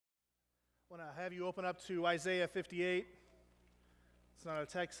I want to have you open up to Isaiah 58. It's not a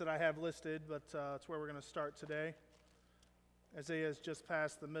text that I have listed, but it's where we're going to start today. Isaiah is just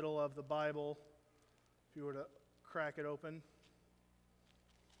past the middle of the Bible, if you were to crack it open.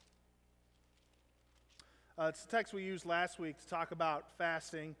 It's the text we used last week to talk about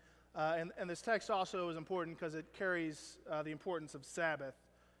fasting, and this text also is important because it carries the importance of Sabbath.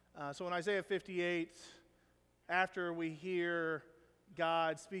 So in Isaiah 58, after we hear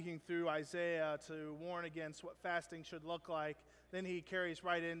God speaking through Isaiah to warn against what fasting should look like, then he carries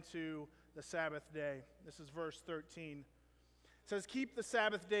right into the Sabbath day. This is verse 13. It says, "Keep the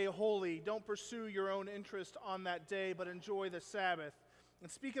Sabbath day holy. Don't pursue your own interest on that day, but enjoy the Sabbath. And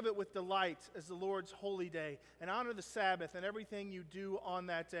speak of it with delight as the Lord's holy day. And honor the Sabbath and everything you do on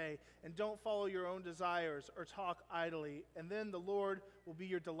that day. And don't follow your own desires or talk idly. And then the Lord will be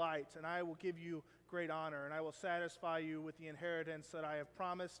your delight, and I will give you great honor. And I will satisfy you with the inheritance that I have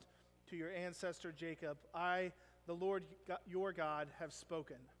promised to your ancestor Jacob. I, the Lord your God, have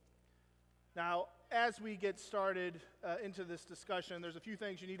spoken." Now, as we get started into this discussion, there's a few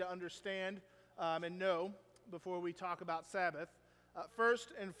things you need to understand and know before we talk about Sabbath.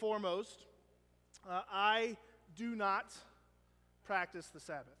 First and foremost, I do not practice the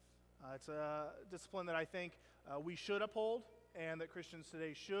Sabbath. It's a discipline that I think we should uphold and that Christians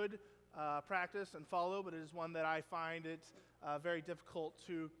today should practice and follow, but it is one that I find it very difficult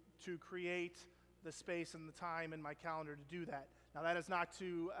to create the space and the time in my calendar to do that. Now, that is not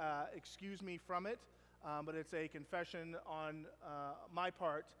to excuse me from it, but it's a confession on my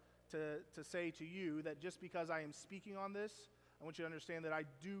part to say to you that just because I am speaking on this, I want you to understand that I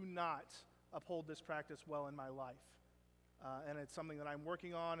do not uphold this practice well in my life. And it's something that I'm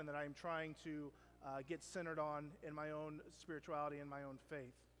working on and that I'm trying to get centered on in my own spirituality and my own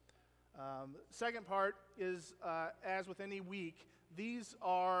faith. Second part is, as with any week, these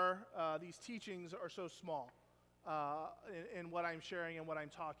teachings are so small in what I'm sharing and what I'm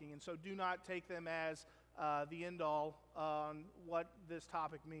talking. And so do not take them as the end-all on what this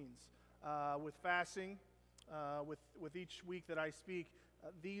topic means. With fasting, with each week that I speak,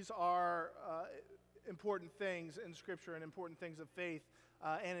 these are important things in Scripture and important things of faith,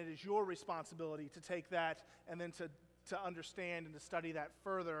 and it is your responsibility to take that and then to understand and to study that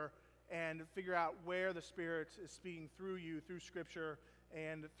further and figure out where the Spirit is speaking through you, through Scripture,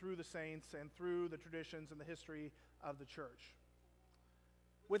 and through the saints, and through the traditions and the history of the church.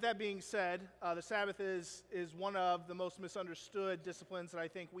 With that being said, the Sabbath is one of the most misunderstood disciplines that I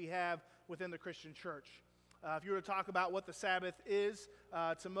think we have within the Christian church. If you were to talk about what the Sabbath is,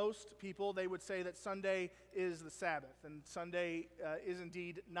 to most people, they would say that Sunday is the Sabbath, and Sunday is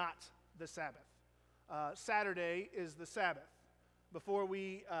indeed not the Sabbath. Saturday is the Sabbath. Before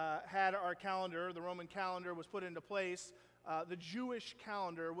we had our calendar, the Roman calendar was put into place, the Jewish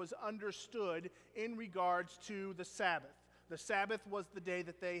calendar was understood in regards to the Sabbath. The Sabbath was the day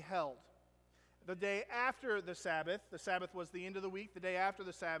that they held. The day after the Sabbath was the end of the week. The day after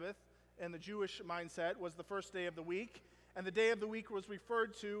the Sabbath, in the Jewish mindset, was the first day of the week. And the day of the week was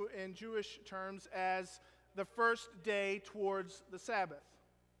referred to in Jewish terms as the first day towards the Sabbath.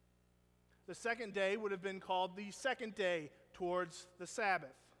 The second day would have been called the second day towards the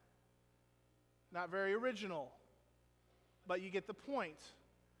Sabbath. Not very original, but you get the point.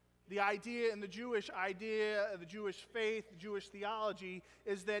 The idea in the Jewish faith, the Jewish theology,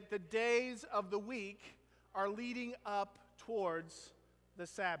 is that the days of the week are leading up towards the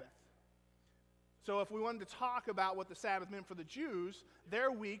Sabbath. So if we wanted to talk about what the Sabbath meant for the Jews,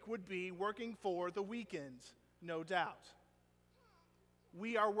 their week would be working for the weekend, no doubt.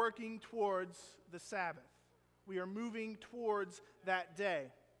 We are working towards the Sabbath. We are moving towards that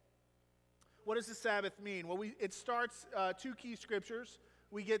day. What does the Sabbath mean? Well, it starts two key scriptures.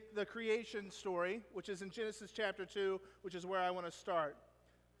 We get the creation story, which is in Genesis chapter 2, which is where I want to start.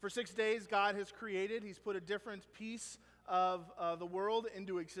 For 6 days, God has created. He's put a different piece of the world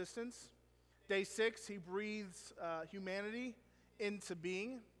into existence. Day 6, he breathes humanity into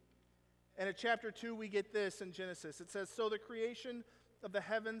being. And in chapter 2, we get this in Genesis. It says, "So the creation of the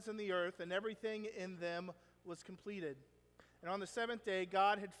heavens and the earth and everything in them was completed. And on the seventh day,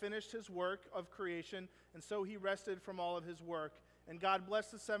 God had finished his work of creation, and so he rested from all of his work. And God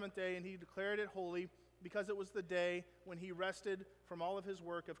blessed the seventh day, and he declared it holy, because it was the day when he rested from all of his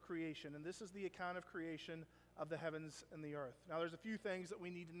work of creation." And this is the account of creation of the heavens and the earth. Now, there's a few things that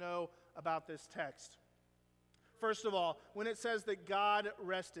we need to know about this text. First of all, when it says that God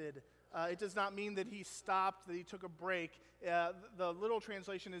rested, it does not mean that he stopped, that he took a break. The literal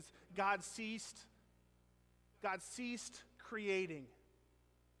translation is God ceased creating.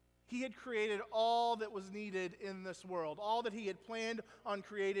 He had created all that was needed in this world. All that he had planned on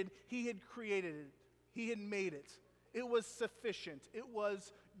created, he had created it. He had made it. It was sufficient. It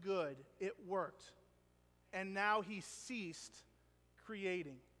was good. It worked. And now he ceased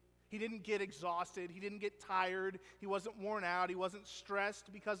creating. He didn't get exhausted. He didn't get tired. He wasn't worn out. He wasn't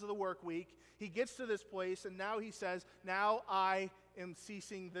stressed because of the work week. He gets to this place, and now he says, now I am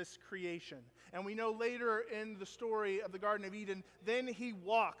ceasing this creation. And we know later in the story of the Garden of Eden, then he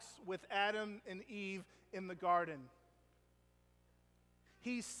walks with Adam and Eve in the garden.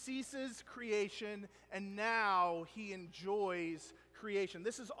 He ceases creation, and now he enjoys creation.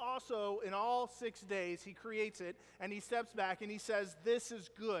 This is also, in all 6 days, he creates it, and he steps back and he says, this is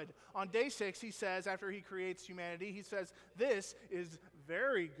good. On day 6, he says, after he creates humanity, he says, this is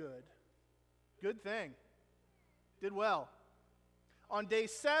very good. Good thing. Did well. On day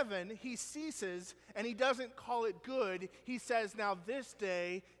 7, he ceases, and he doesn't call it good. He says, now this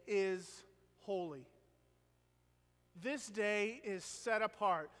day is holy. This day is set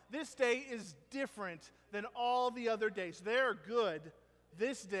apart. This day is different than all the other days. They're good.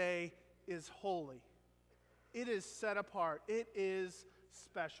 This day is holy. It is set apart. It is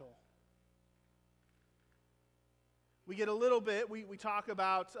special. We get a little bit, we talk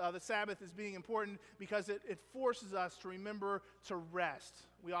about the Sabbath as being important because it forces us to remember to rest.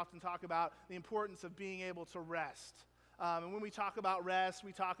 We often talk about the importance of being able to rest. And when we talk about rest,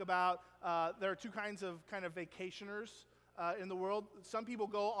 we talk about, there are two kinds of kind of vacationers in the world. Some people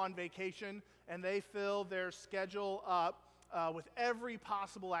go on vacation and they fill their schedule up with every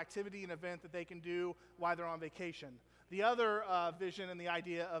possible activity and event that they can do while they're on vacation. The other vision and the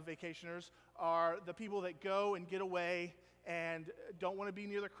idea of vacationers are the people that go and get away and don't want to be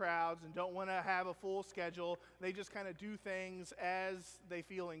near the crowds and don't want to have a full schedule. They just kind of do things as they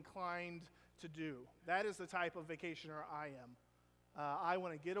feel inclined to do. That is the type of vacationer I am. I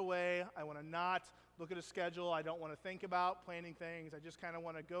want to get away. I want to not look at a schedule. I don't want to think about planning things. I just kind of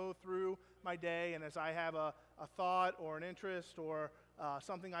want to go through my day, and as I have a thought or an interest or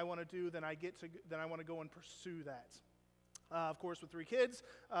something I want to do, then I want to go and pursue that. Of course, with 3 kids,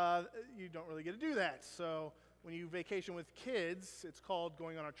 you don't really get to do that. So when you vacation with kids, it's called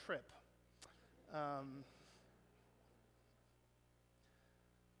going on a trip.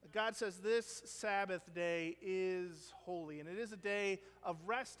 God says this Sabbath day is holy, and it is a day of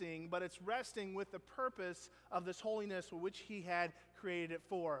resting, but it's resting with the purpose of this holiness for which he had created it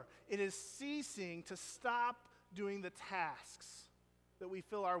for. It is ceasing to stop doing the tasks that we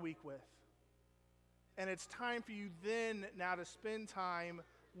fill our week with. And it's time for you then now to spend time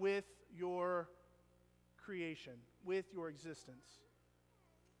with your creation, with your existence.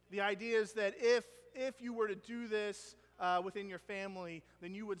 The idea is that if you were to do this within your family,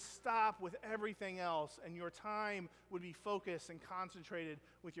 then you would stop with everything else, and your time would be focused and concentrated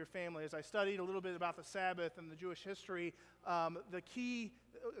with your family. As I studied a little bit about the Sabbath and the Jewish history, a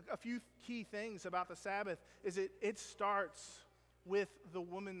few key things about the Sabbath is it starts with the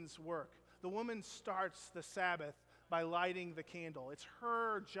woman's work. The woman starts the Sabbath by lighting the candle. It's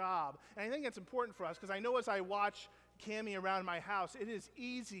her job. And I think it's important for us because I know as I watch Cammie around my house, it is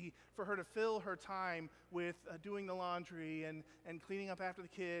easy for her to fill her time with doing the laundry and cleaning up after the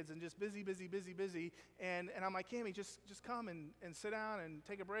kids and just busy. And I'm like, Cammie, just come and sit down and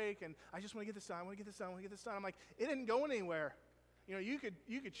take a break. And I just want to get this done. I want to get this done. I'm like, it didn't go anywhere. You know, you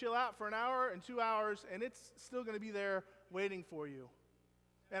could chill out for an hour and 2 hours, and it's still going to be there waiting for you.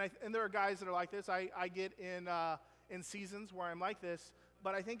 And there are guys that are like this. I get in seasons where I'm like this,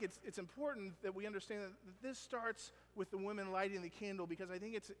 but I think it's important that we understand that this starts with the women lighting the candle, because I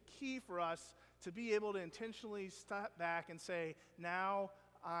think it's key for us to be able to intentionally step back and say, now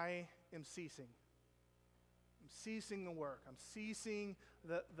I am ceasing. I'm ceasing the work. I'm ceasing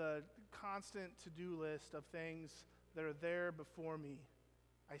the constant to-do list of things that are there before me.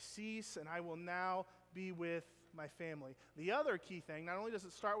 I cease, and I will now be with my family. The other key thing, not only does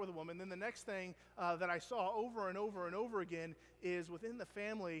it start with a woman, then the next thing that I saw over and over again is within the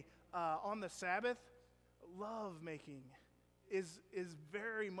family on the Sabbath, love making is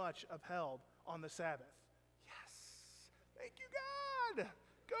very much upheld on the Sabbath. Yes! Thank you, God!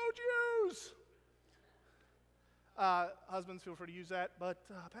 Go Jews! Husbands, feel free to use that, but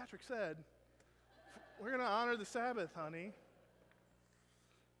Patrick said, we're going to honor the Sabbath, honey.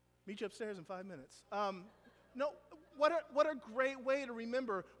 Meet you upstairs in 5 minutes. No, what a great way to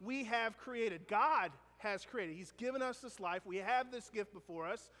remember we have created. God has created. He's given us this life. We have this gift before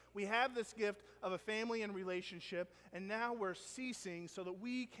us. We have this gift of a family and relationship, and now we're ceasing so that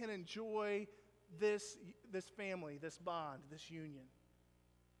we can enjoy this family, this bond, this union.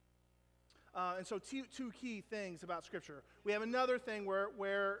 And so two key things about Scripture. We have another thing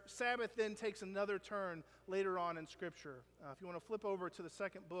where Sabbath then takes another turn later on in Scripture. If you want to flip over to the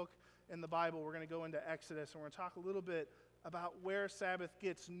second book in the Bible, we're going to go into Exodus, and we're going to talk a little bit about where Sabbath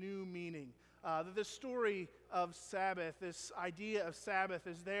gets new meaning. This story of Sabbath, this idea of Sabbath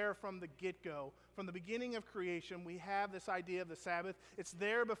is there from the get-go. From the beginning of creation, we have this idea of the Sabbath. It's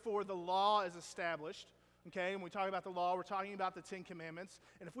there before the law is established. Okay, when we talk about the law, we're talking about the Ten Commandments.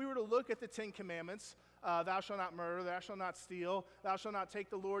 And if we were to look at the Ten Commandments, thou shalt not murder, thou shalt not steal, thou shalt not take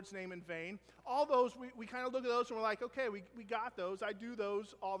the Lord's name in vain, all those, we kind of look at those and we're like, okay, we got those. I do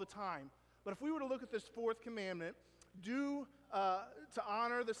those all the time. But if we were to look at this fourth commandment, to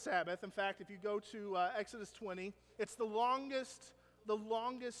honor the Sabbath. In fact, if you go to Exodus 20, it's the longest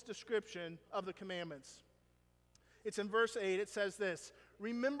description of the commandments. It's in verse 8. It says this: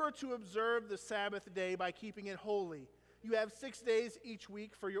 remember to observe the Sabbath day by keeping it holy. You have 6 days each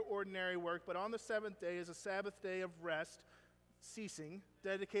week for your ordinary work, but on the seventh day is a Sabbath day of rest, ceasing,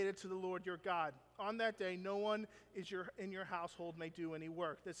 dedicated to the Lord your God. On that day, no one in your household may do any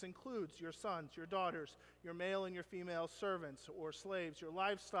work. This includes your sons, your daughters, your male and your female servants or slaves, your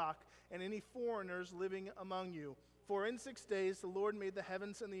livestock, and any foreigners living among you. For in 6 days the Lord made the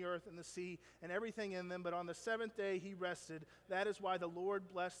heavens and the earth and the sea and everything in them, but on the seventh day he rested. That is why the Lord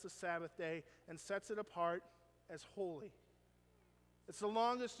blessed the Sabbath day and sets it apart as holy. It's the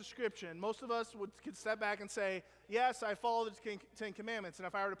longest description. Most of us could step back and say, yes, I follow the Ten Commandments. And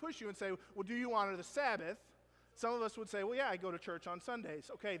if I were to push you and say, well, do you honor the Sabbath? Some of us would say, well, yeah, I go to church on Sundays.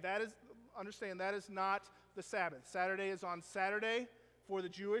 Okay, understand, that is not the Sabbath. Saturday is on Saturday for the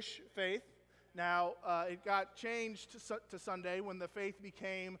Jewish faith. Now, it got changed to Sunday when the faith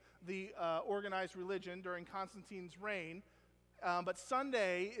became the organized religion during Constantine's reign. But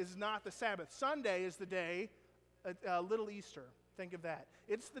Sunday is not the Sabbath. Sunday is the day, Little Easter. Think of that.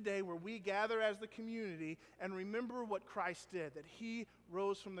 It's the day where we gather as the community and remember what Christ did, that he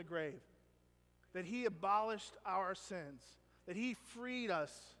rose from the grave, that he abolished our sins, that he freed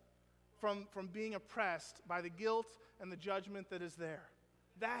us from being oppressed by the guilt and the judgment that is there.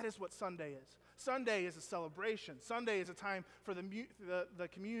 That is what Sunday is. Sunday is a celebration. Sunday is a time for the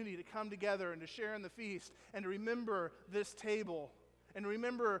community to come together and to share in the feast and to remember this table and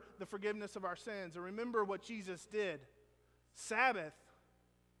remember the forgiveness of our sins and remember what Jesus did. Sabbath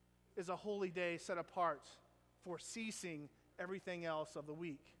is a holy day set apart for ceasing everything else of the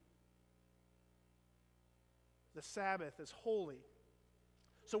week. The Sabbath is holy.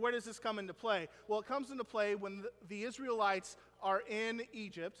 So where does this come into play? Well, it comes into play when the Israelites are in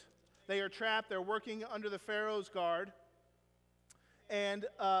Egypt. They are trapped. They're working under the Pharaoh's guard. And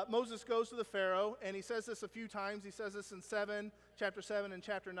Moses goes to the Pharaoh, and he says this a few times. He says this in chapter 7 and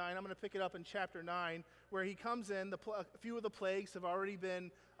chapter 9. I'm going to pick it up in chapter 9, where he comes in. A few of the plagues have already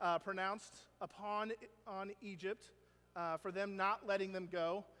been pronounced on Egypt for them not letting them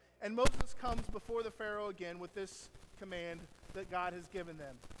go. And Moses comes before the Pharaoh again with this command that God has given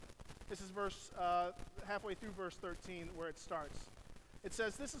them. This is halfway through verse 13 where it starts. It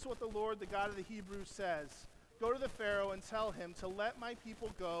says, "This is what the Lord, the God of the Hebrews, says. Go to the Pharaoh and tell him to let my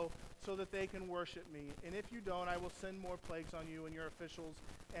people go so that they can worship me. And if you don't, I will send more plagues on you and your officials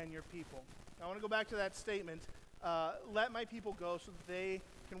and your people." Now, I want to go back to that statement. Let my people go so that they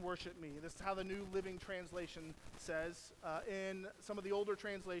can worship me. This is how the New Living Translation says. In some of the older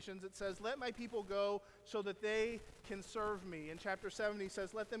translations, it says, let my people go so that they can serve me. In chapter 7, he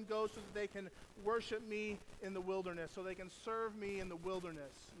says, let them go so that they can worship me in the wilderness, so they can serve me in the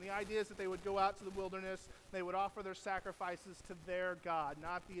wilderness. And the idea is that they would go out to the wilderness, they would offer their sacrifices to their God,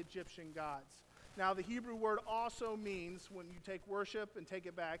 not the Egyptian gods. Now, the Hebrew word also means, when you take worship and take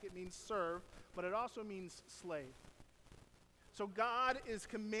it back, it means serve, but it also means slave. So God is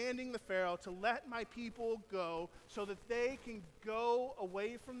commanding the Pharaoh to let my people go so that they can go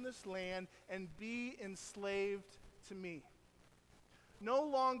away from this land and be enslaved to me. No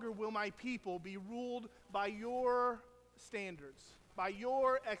longer will my people be ruled by your standards, by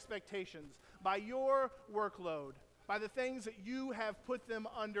your expectations, by your workload, by the things that you have put them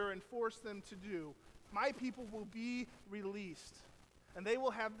under and forced them to do. My people will be released, and they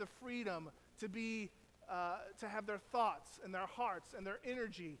will have the freedom to have their thoughts and their hearts and their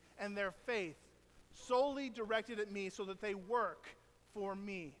energy and their faith solely directed at me, so that they work for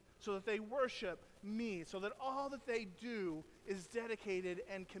me, so that they worship me, so that all that they do is dedicated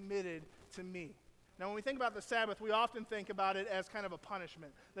and committed to me. Now, when we think about the Sabbath, we often think about it as kind of a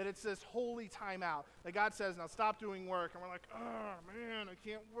punishment, that it's this holy time out, that God says, now stop doing work, and we're like, oh man, I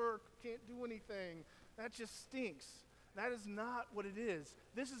can't work, can't do anything. That just stinks. That is not what it is.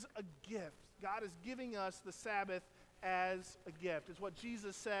 This is a gift. God is giving us the Sabbath as a gift. It's what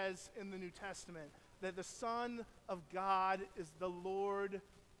Jesus says in the New Testament, that the Son of God is the Lord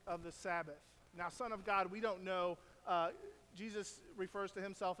of the Sabbath. Now, Son of God, we don't know. Jesus refers to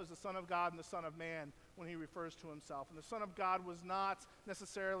himself as the Son of God and the Son of Man when he refers to himself. And the Son of God was not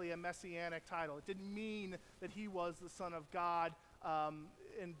necessarily a messianic title. It didn't mean that he was the Son of God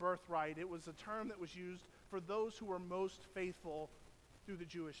in birthright. It was a term that was used for those who were most faithful through the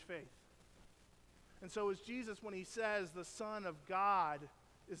Jewish faith. And so is Jesus, when he says the Son of God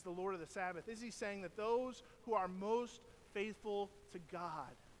is the Lord of the Sabbath, is he saying that those who are most faithful to God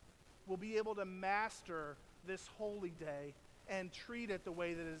will be able to master this holy day and treat it the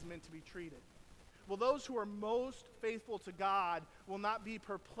way that it is meant to be treated? Well, those who are most faithful to God will not be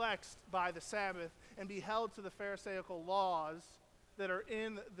perplexed by the Sabbath and be held to the Pharisaical laws that are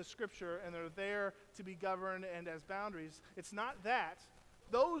in the Scripture and are there to be governed and as boundaries. It's not that.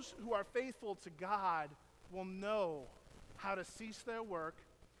 Those who are faithful to God will know how to cease their work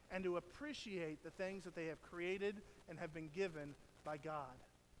and to appreciate the things that they have created and have been given by God.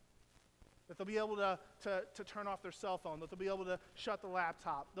 That they'll be able to turn off their cell phone, that they'll be able to shut the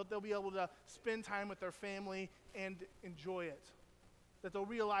laptop, that they'll be able to spend time with their family and enjoy it. That they'll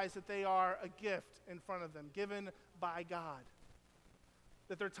realize that they are a gift in front of them, given by God.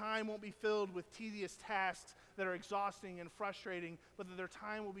 That their time won't be filled with tedious tasks that are exhausting and frustrating, but that their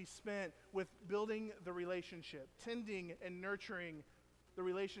time will be spent with building the relationship, tending and nurturing the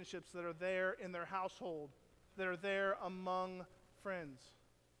relationships that are there in their household, that are there among friends.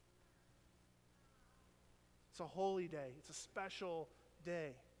 It's a holy day. It's a special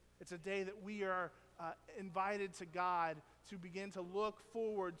day. It's a day that we are invited to God to begin to look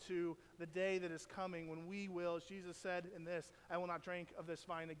forward to the day that is coming when we will, as Jesus said in this, I will not drink of this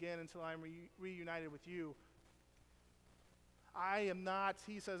wine again until I am reunited with you.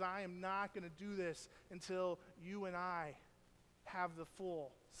 He says, I am not going to do this until you and I have the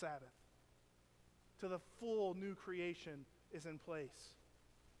full Sabbath, till the full new creation is in place.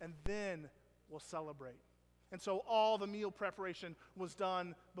 And then we'll celebrate. And so all the meal preparation was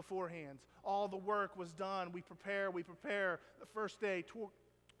done beforehand. All the work was done. We prepare the first day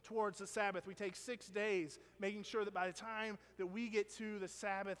towards the Sabbath. We take 6 days, making sure that by the time that we get to the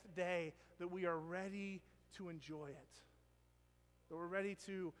Sabbath day, that we are ready to enjoy it. That we're ready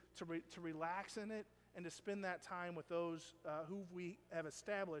to relax in it and to spend that time with those who we have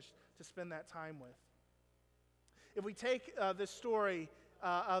established to spend that time with. If we take this story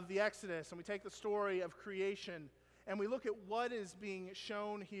of the Exodus, and we take the story of creation, and we look at what is being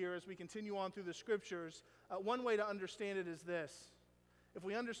shown here as we continue on through the Scriptures, one way to understand it is this. If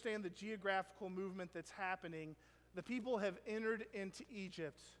we understand the geographical movement that's happening, the people have entered into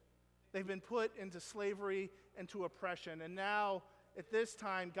Egypt. They've been put into slavery and to oppression, and now at this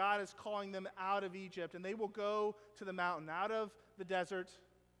time, God is calling them out of Egypt, and they will go to the mountain, out of the desert,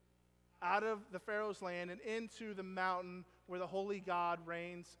 out of the Pharaoh's land, and into the mountain where the holy God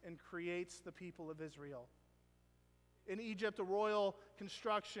reigns and creates the people of Israel. In Egypt, a royal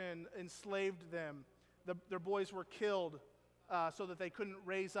construction enslaved them. Their boys were killed so that they couldn't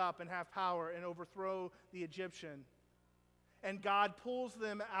raise up and have power and overthrow the Egyptian. And God pulls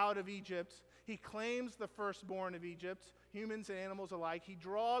them out of Egypt. He claims the firstborn of Egypt, humans and animals alike. He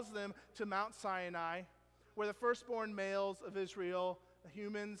draws them to Mount Sinai, where the firstborn males of Israel,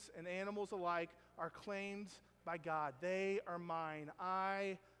 humans and animals alike, are claimed by God. They are mine.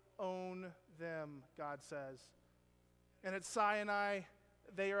 I own them, God says. And at Sinai,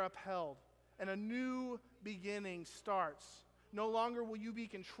 they are upheld. And a new beginning starts. No longer will you be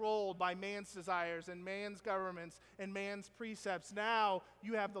controlled by man's desires and man's governments and man's precepts. Now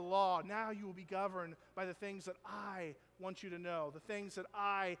you have the law. Now you will be governed by the things that I want you to know, the things that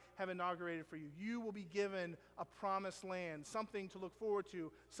I have inaugurated for you. You will be given a promised land, something to look forward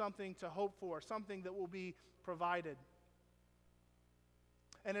to, something to hope for, something that will be provided.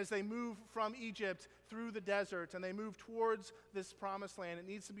 And as they move from Egypt through the desert and they move towards this promised land, it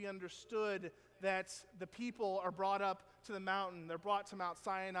needs to be understood that the people are brought up to the mountain. They're brought to Mount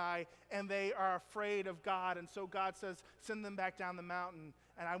Sinai, and they are afraid of God. And so God says, send them back down the mountain,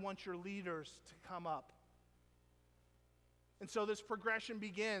 and I want your leaders to come up. And so this progression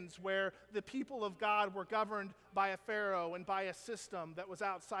begins where the people of God were governed by a Pharaoh and by a system that was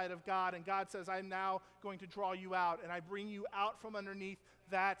outside of God. And God says, I'm now going to draw you out, and I bring you out from underneath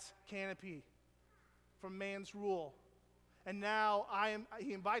that canopy, from man's rule. And now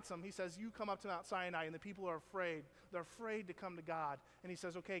he invites them. He says, you come up to Mount Sinai, and the people are afraid. They're afraid to come to God. And he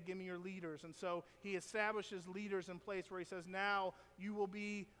says, okay, give me your leaders. And so he establishes leaders in place where he says, now you will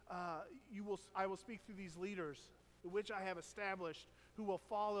be, I will speak through these leaders, which I have established, who will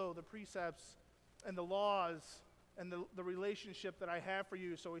follow the precepts and the laws and the relationship that I have for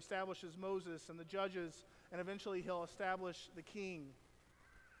you. So he establishes Moses and the judges, and eventually he'll establish the king.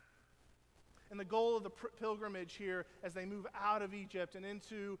 And the goal of the pilgrimage here, as they move out of Egypt and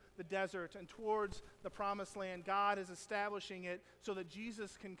into the desert and towards the promised land, God is establishing it so that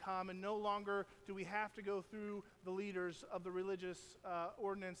Jesus can come, and no longer do we have to go through the leaders of the religious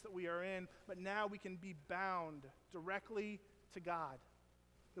ordinance that we are in, but now we can be bound directly to God.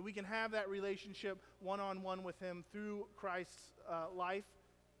 That we can have that relationship one-on-one with him through Christ's life,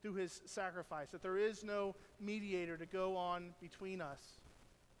 through his sacrifice. That there is no mediator to go on between us.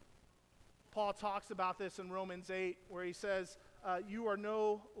 Paul talks about this in Romans 8, where he says, you are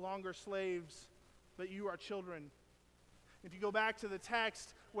no longer slaves, but you are children. If you go back to the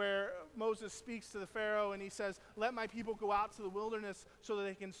text where Moses speaks to the Pharaoh and he says, let my people go out to the wilderness so that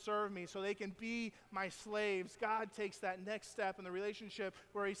they can serve me, so they can be my slaves. God takes that next step in the relationship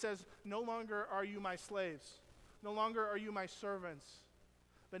where he says, no longer are you my slaves. No longer are you my servants,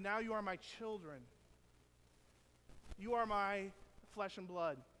 but now you are my children. You are my flesh and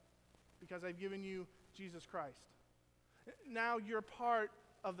blood, because I've given you Jesus Christ. Now you're part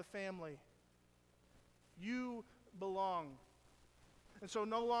of the family. You belong. And so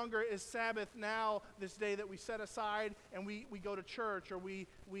no longer is Sabbath now this day that we set aside and we go to church, or we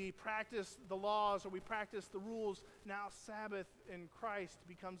practice the laws, or we practice the rules. Now Sabbath in Christ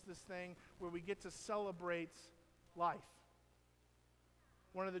becomes this thing where we get to celebrate life.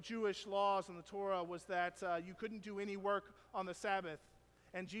 One of the Jewish laws in the Torah was that you couldn't do any work on the Sabbath.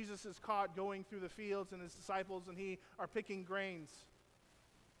 And Jesus is caught going through the fields, and his disciples and he are picking grains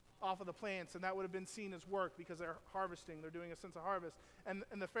off of the plants, and that would have been seen as work because they're harvesting. They're doing a sense of harvest. And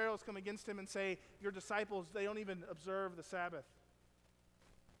the Pharaohs come against him and say, your disciples, they don't even observe the Sabbath.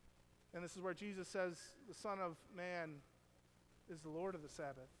 And this is where Jesus says, the Son of Man is the Lord of the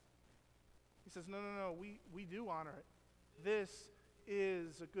Sabbath. He says, no, we do honor it. This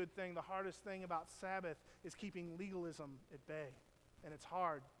is a good thing. The hardest thing about Sabbath is keeping legalism at bay. And it's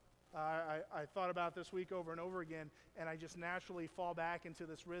hard. I thought about this week over and over again, and I just naturally fall back into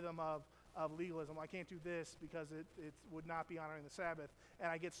this rhythm of legalism. I can't do this because it would not be honoring the Sabbath. And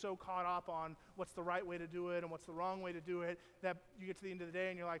I get so caught up on what's the right way to do it and what's the wrong way to do it that you get to the end of the day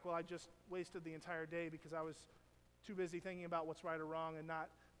and you're like, well, I just wasted the entire day because I was too busy thinking about what's right or wrong and not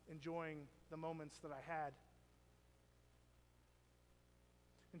enjoying the moments that I had.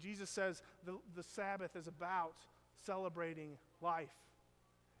 And Jesus says the Sabbath is about celebrating life.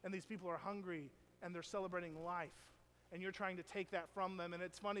 And these people are hungry and they're celebrating life. And you're trying to take that from them. And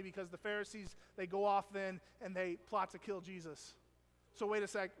it's funny because the Pharisees, they go off then and they plot to kill Jesus. So wait a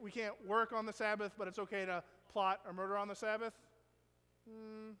sec, we can't work on the Sabbath, but it's okay to plot or murder on the Sabbath?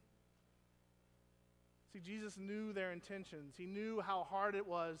 See, Jesus knew their intentions. He knew how hard it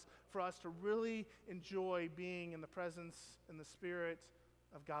was for us to really enjoy being in the presence and the Spirit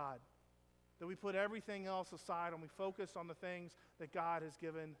of God. That we put everything else aside and we focus on the things that God has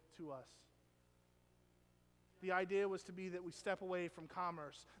given to us. The idea was to be that we step away from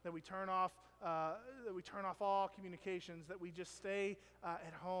commerce, that we turn off all communications, that we just stay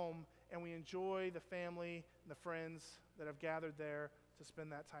at home and we enjoy the family and the friends that have gathered there to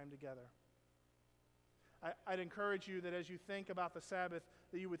spend that time together. I'd encourage you that as you think about the Sabbath,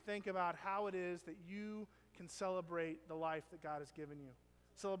 that you would think about how it is that you can celebrate the life that God has given you.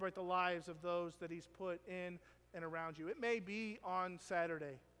 Celebrate the lives of those that he's put in and around you. It may be on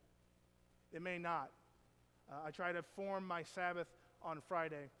Saturday. It may not. I try to form my Sabbath on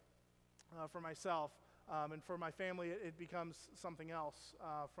Friday for myself. And for my family, it becomes something else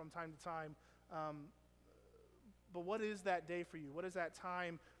from time to time. But what is that day for you? What is that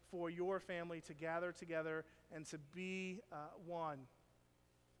time for your family to gather together and to be one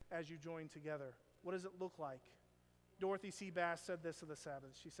as you join together? What does it look like? Dorothy C. Bass said this of the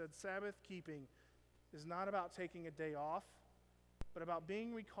Sabbath. She said, Sabbath keeping is not about taking a day off, but about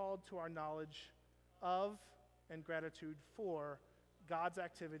being recalled to our knowledge of and gratitude for God's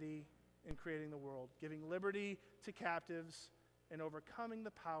activity in creating the world, giving liberty to captives and overcoming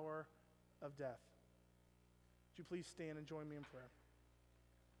the power of death. Would you please stand and join me in prayer?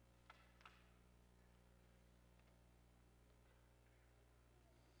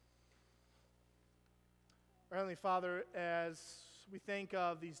 Our Heavenly Father, as we think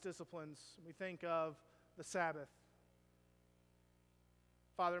of these disciplines, we think of the Sabbath.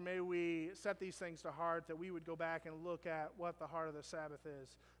 Father, may we set these things to heart, that we would go back and look at what the heart of the Sabbath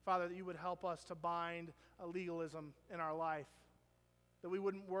is. Father, that you would help us to bind a legalism in our life, that we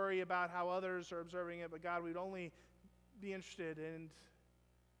wouldn't worry about how others are observing it, but God, we'd only be interested in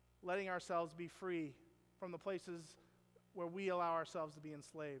letting ourselves be free from the places where we allow ourselves to be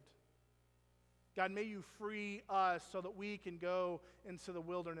enslaved. God, may you free us so that we can go into the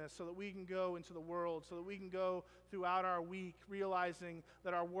wilderness, so that we can go into the world, so that we can go throughout our week realizing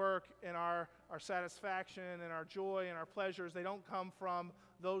that our work and our satisfaction and our joy and our pleasures, they don't come from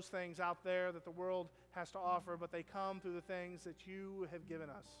those things out there that the world has to offer, but they come through the things that you have given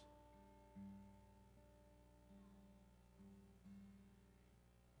us.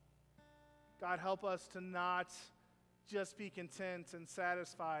 God, help us to not just be content and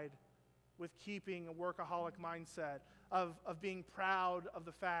satisfied with keeping a workaholic mindset, of being proud of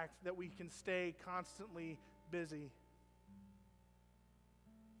the fact that we can stay constantly busy.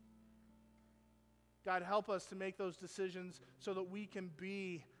 God, help us to make those decisions so that we can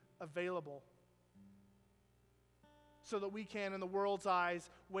be available, so that we can, in the world's eyes,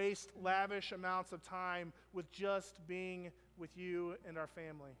 waste lavish amounts of time with just being with you and our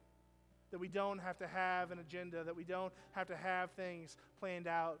family. That we don't have to have an agenda, that we don't have to have things planned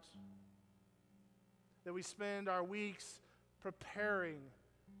out. That we spend our weeks preparing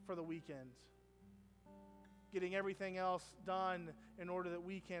for the weekend, getting everything else done in order that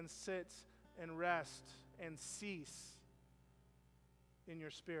we can sit and rest and cease in your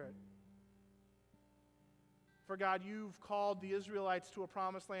Spirit. For God, you've called the Israelites to a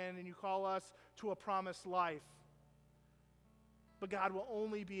promised land, and you call us to a promised life. But God, will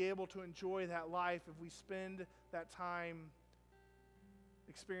only be able to enjoy that life if we spend that time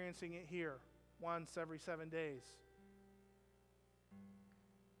experiencing it here once every 7 days.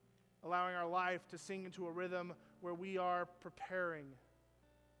 Allowing our life to sink into a rhythm where we are preparing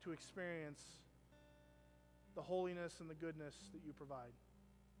to experience the holiness and the goodness that you provide.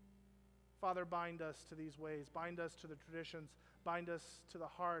 Father, bind us to these ways. Bind us to the traditions. Bind us to the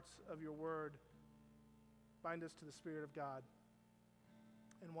hearts of your word. Bind us to the Spirit of God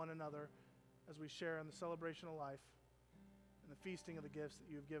and one another as we share in the celebration of life and the feasting of the gifts that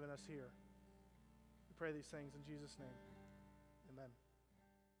you have given us here. We pray these things in Jesus' name. Amen.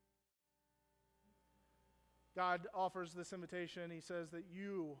 God offers this invitation. He says that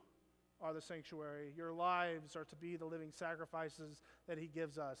you are the sanctuary. Your lives are to be the living sacrifices that he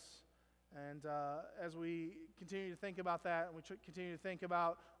gives us. And as we continue to think about that, and we continue to think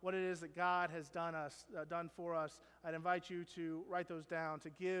about what it is that God has done for us, I'd invite you to write those down, to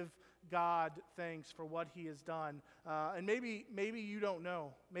give God thanks for what he has done. And maybe you don't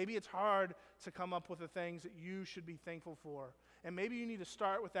know. Maybe it's hard to come up with the things that you should be thankful for. And maybe you need to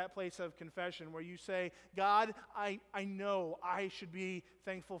start with that place of confession where you say, God, I know I should be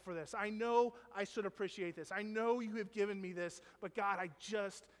thankful for this. I know I should appreciate this. I know you have given me this, but God, I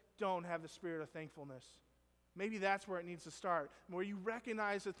just don't have the spirit of thankfulness. Maybe that's where it needs to start, where you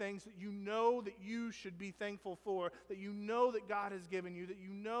recognize the things that you know that you should be thankful for, that you know that God has given you, that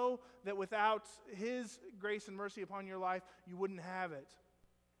you know that without his grace and mercy upon your life, you wouldn't have it.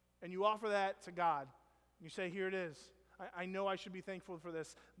 And you offer that to God. You say, here it is. I know I should be thankful for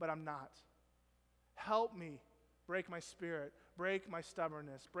this, but I'm not. Help me break my spirit, break my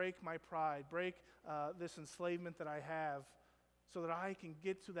stubbornness, break my pride, break this enslavement that I have, so that I can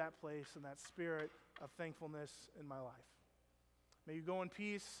get to that place and that spirit of thankfulness in my life. May you go in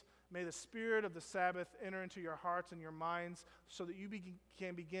peace. May the spirit of the Sabbath enter into your hearts and your minds so that you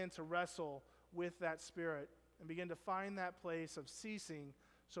can begin to wrestle with that spirit and begin to find that place of ceasing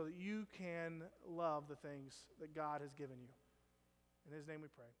so that you can love the things that God has given you. In his name we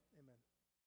pray. Amen.